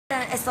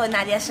Soy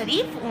Nadia,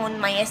 una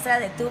maestra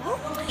de tubo,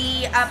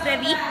 y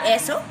preví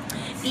eso,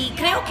 y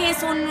creo que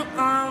es un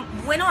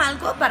bueno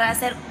algo para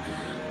hacer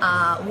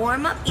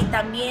warm-up y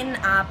también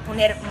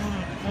poner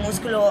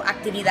músculo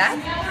actividad.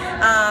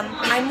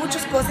 Hay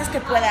muchas cosas que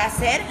puede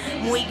hacer,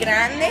 muy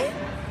grande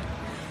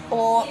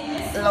o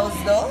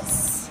los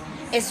dos.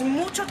 Es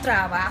mucho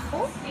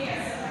trabajo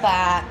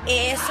para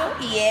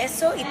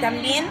eso y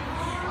también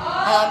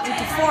to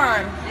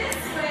form.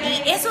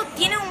 Y eso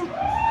tiene un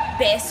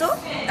peso,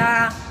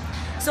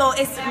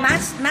 es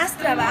más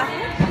trabajo.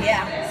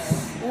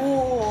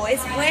 Es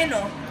bueno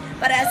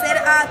para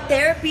hacer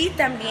therapy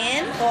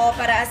también, o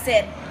para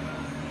hacer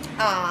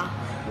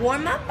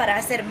warm-up, para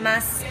hacer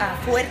más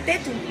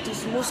fuerte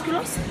tus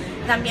músculos,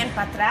 también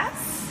para atrás,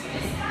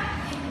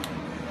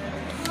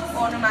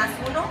 o nomás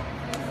uno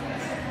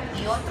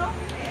y otro,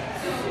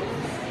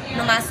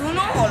 nomás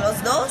uno o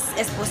los dos,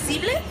 es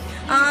posible.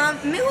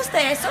 Me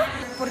gusta eso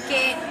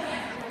porque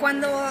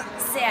cuando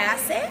se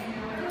hace,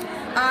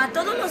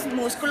 todos los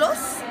músculos,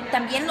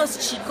 también los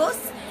chicos,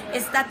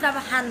 está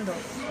trabajando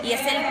y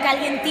es el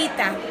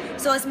calientita,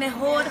 es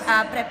mejor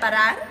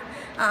preparar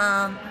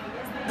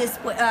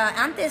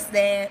antes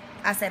de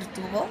hacer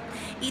tubo.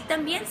 Y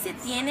también si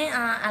tiene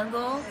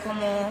algo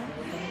como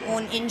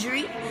un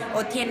injury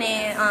o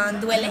tiene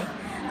duele,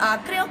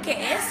 creo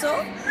que eso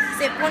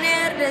se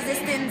pone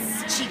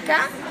resistencia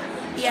chica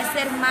y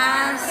hacer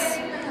más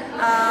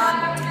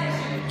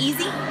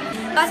easy.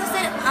 Vas a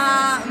ser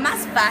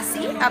más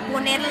fácil a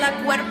poner el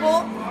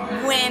cuerpo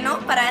bueno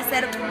para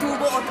hacer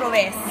tubo otra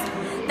vez.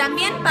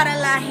 También para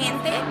la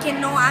gente que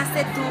no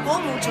hace tubo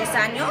muchos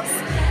años,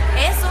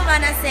 eso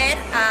van a ser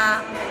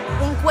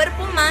un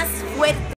cuerpo más fuerte.